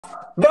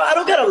Bro, I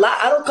don't gotta lie.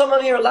 I don't come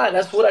on here and lie.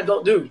 That's what I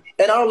don't do.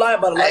 And I don't lie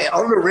about a lot. Hey,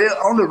 on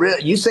the real,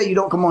 you say you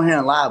don't come on here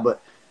and lie,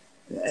 but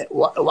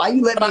why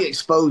you let me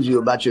expose you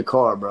about your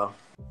car, bro?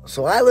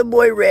 So Island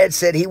Boy Red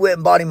said he went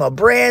and bought him a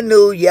brand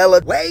new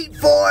yellow, wait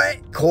for it,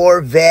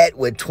 Corvette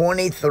with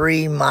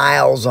 23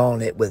 miles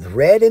on it with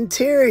red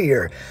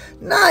interior.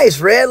 Nice,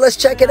 Red. Let's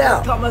check it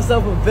out. I caught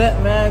myself a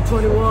vet, man.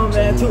 21,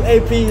 man. 2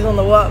 APs on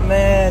the what,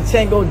 man.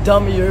 Chain go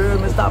dummy, you heard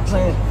me? Stop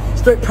playing.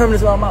 Straight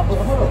permanents on my book.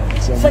 Hold on.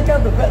 Check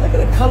out the vet. Look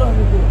at the color of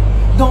the book.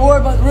 Don't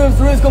worry about the rims.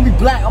 The rims gonna be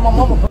black on my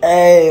mama.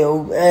 Hey,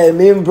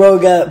 me and bro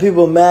got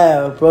people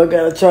mad. Bro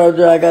got a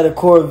Charger. I got a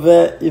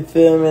Corvette. You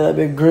feel me? That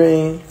big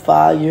green.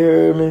 5, you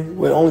heard me?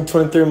 With only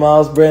 23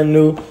 miles, brand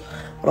new.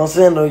 But I'm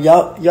saying though,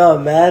 y'all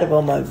mad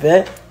about my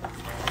vet?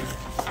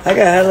 I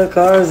got hella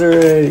cars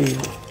already.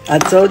 I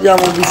told y'all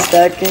I'm gonna be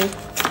stacking.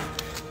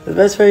 The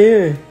vet's right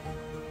here.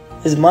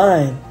 It's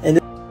mine.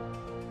 And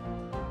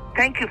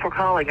thank you for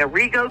calling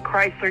Arrigo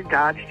Chrysler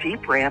Dodge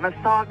Jeep Ram of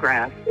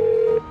Sawgrass.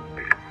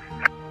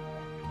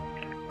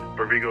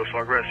 Arrigo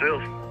Sawgrass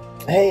sales.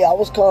 Hey, I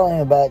was calling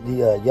about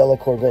the yellow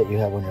Corvette you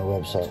have on your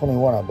website.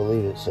 21, I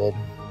believe it said.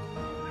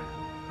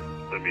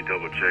 Let me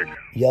double check.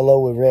 Yellow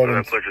with red.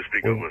 Pleasure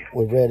speaking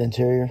with red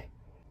interior.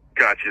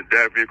 Gotcha.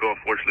 That vehicle,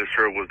 unfortunately,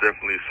 sir, was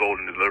definitely sold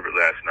and delivered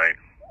last night.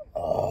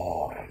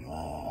 Oh,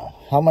 man.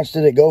 How much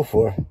did it go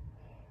for?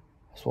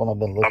 That's what I've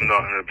been looking I'm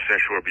not 100%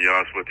 sure, to be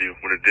honest with you.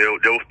 When the deal,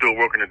 they were still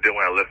working the deal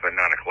when I left at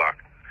 9 o'clock.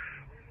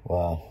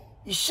 Wow.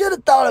 You should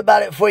have thought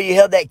about it before you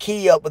held that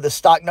key up with the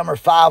stock number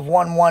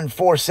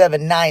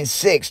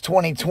 5114796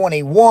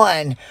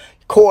 2021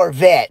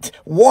 Corvette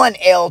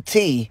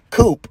 1LT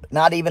Coupe.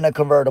 Not even a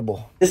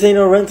convertible. this ain't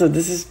no rental.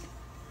 This is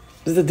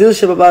a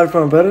dealership I bought it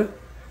from, brother.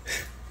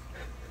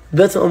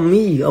 That's on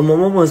me. On my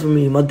mama's with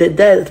me. My dad,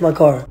 it's my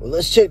car. Well,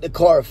 let's check the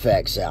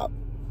Carfax out.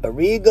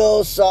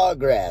 Arrigo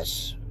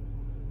Sawgrass.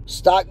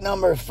 Stock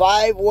number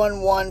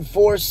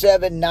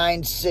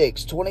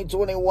 5114796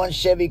 2021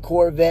 Chevy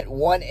Corvette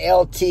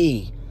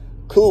 1LT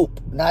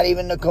Coupe. Not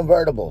even the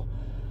convertible.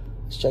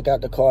 Let's check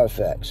out the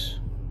Carfax.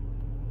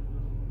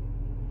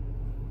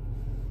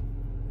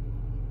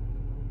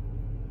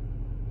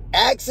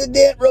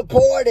 Accident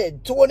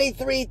reported.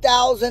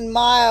 23,000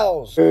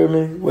 miles. Hear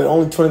me? With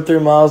only 23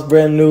 miles,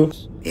 brand new.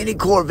 Any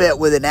Corvette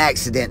with an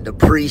accident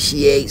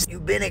depreciates.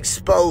 You've been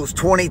exposed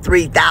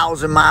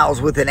 23,000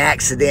 miles with an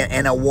accident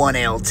and a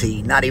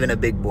 1LT, not even a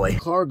big boy.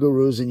 Car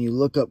gurus, and you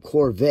look up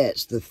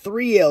Corvettes, the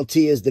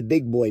 3LT is the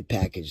big boy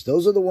package.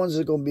 Those are the ones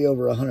that are going to be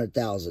over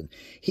 100,000.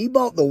 He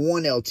bought the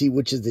 1LT,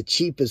 which is the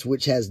cheapest,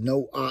 which has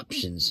no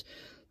options.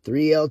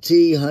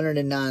 3LT,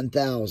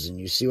 109,000.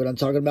 You see what I'm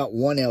talking about?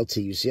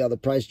 1LT. You see how the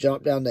price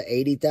dropped down to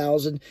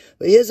 80,000?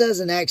 But his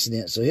has an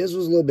accident, so his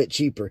was a little bit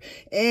cheaper.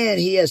 And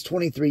he has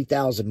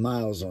 23,000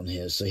 miles on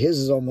his, so his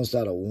is almost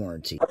out of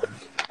warranty. I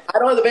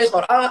don't have the base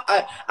model.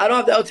 I don't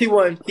have the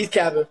LT1. He's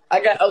capping.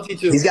 I got LT2.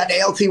 He's got the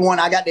LT1.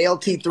 I got the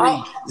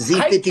LT3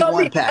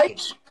 Z51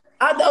 package.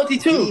 I have the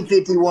LT2.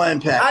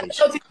 Z51 package. I have the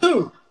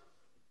LT2.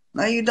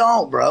 No, you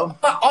don't, bro.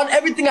 On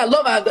everything I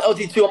love, I have the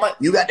LT2.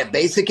 You got the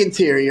basic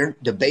interior,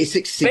 the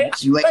basic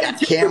seats. You ain't got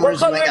cameras.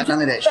 You ain't got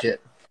none of that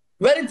shit.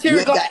 Red interior.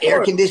 You ain't got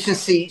air-conditioned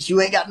seats. You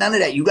ain't got none of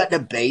that. You got the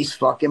base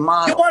fucking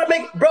model. You want to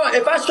make, bro,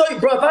 if I show you,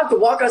 bro, if I have to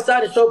walk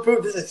outside and show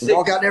proof, this is sick.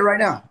 Walk out there right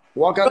now.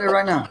 Walk out there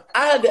right now.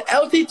 I have the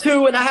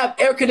LT2 and I have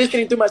air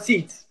conditioning through my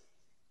seats.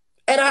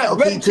 And I have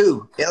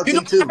LT2.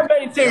 LT2.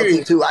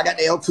 LT2. I got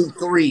the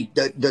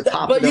LT3, the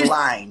top of the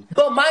line.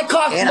 But mine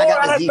costs and more.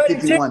 I got the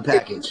Z51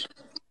 package.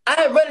 I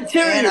have red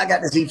interior. And I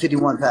got the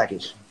Z51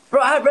 package.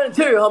 Bro, I have red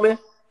interior, homie.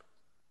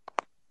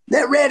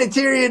 That red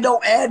interior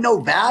don't add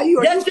no value.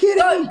 Are you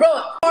kidding me?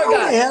 Bro, no,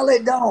 the hell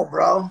it don't,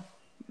 bro.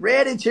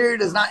 Red interior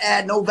does not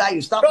add no value.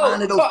 Stop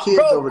minding those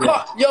kids over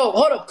there. Yo,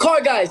 hold up.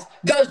 Car guys.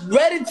 Does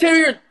red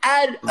interior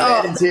add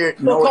red interior?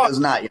 No, it does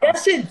not. Yo.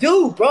 Yes, it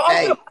do, bro.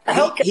 Hey,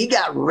 he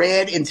got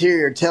red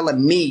interior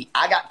telling me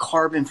I got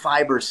carbon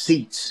fiber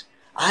seats.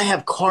 I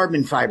have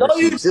carbon fiber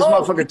seats. This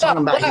motherfucker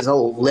talking about his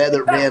old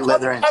red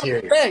leather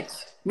interior.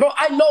 Bro,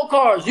 I know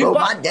cars. Bro,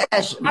 my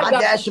dash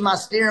and my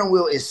steering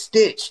wheel is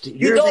stitched.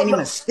 Yours ain't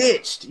even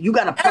stitched. You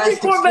got a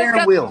plastic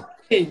steering wheel.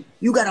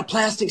 You got a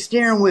plastic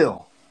steering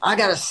wheel. I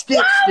got a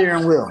stitched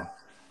steering wheel.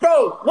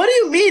 Bro, what do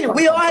you mean?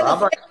 We all have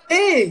the same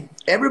thing.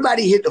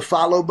 Everybody hit the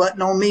follow button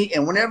on me,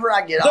 and whenever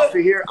I get off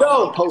of here, I'm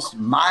going to post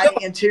my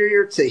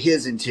interior to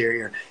his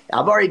interior.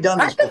 I've already done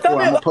this before.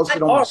 I'm going to post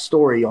it on my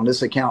story on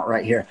this account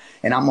right here,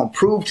 and I'm going to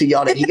prove to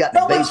y'all that he got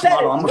the base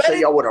model. I'm going to show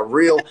y'all what a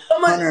real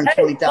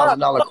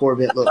 $120,000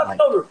 Corvette look like.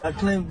 I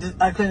claim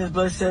this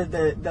blood said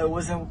that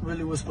wasn't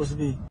really what's supposed to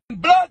be.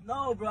 Blood?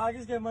 No, bro. I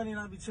just get money and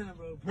I be chilling,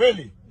 bro.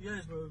 Really?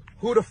 Yes, bro.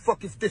 Who the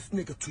fuck is this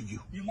nigga to you?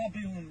 You're my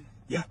big homie.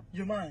 Yeah.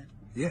 You're mine.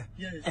 Yeah.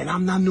 Yes. And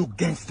I'm not no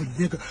gangster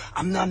nigga.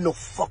 I'm not no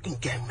fucking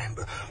gang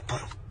member.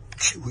 But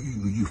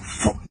you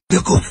fuck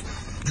niggas.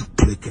 You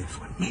play games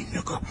with me,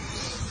 nigga.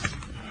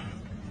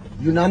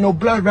 You not no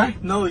blood, right?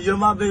 No, you're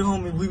my big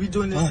homie. We be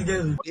doing this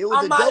together. It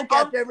was a joke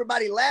after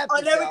everybody laughed.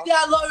 On everything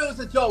I love, it was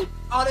a joke.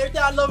 On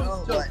everything I love, it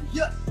was a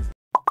joke.